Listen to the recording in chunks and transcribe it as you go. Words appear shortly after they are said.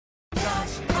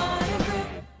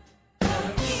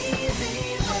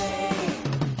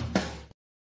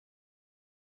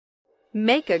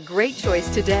Make a great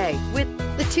choice today with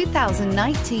the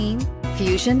 2019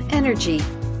 Fusion Energi.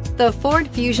 The Ford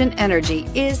Fusion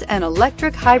Energi is an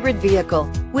electric hybrid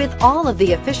vehicle with all of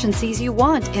the efficiencies you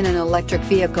want in an electric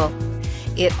vehicle.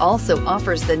 It also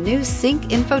offers the new Sync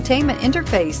infotainment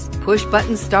interface,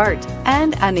 push-button start,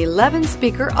 and an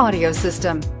 11-speaker audio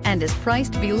system, and is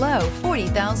priced below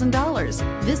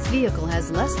 $40,000. This vehicle has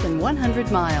less than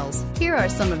 100 miles. Here are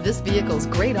some of this vehicle's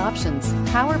great options: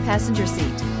 power passenger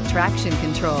seat, traction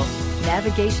control,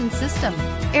 navigation system,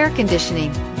 air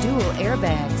conditioning, dual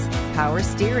airbags, power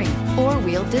steering,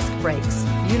 four-wheel disc brakes,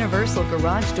 universal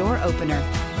garage door opener,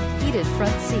 heated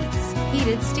front seats,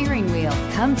 heated steering wheel.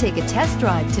 Come take a test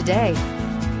drive today.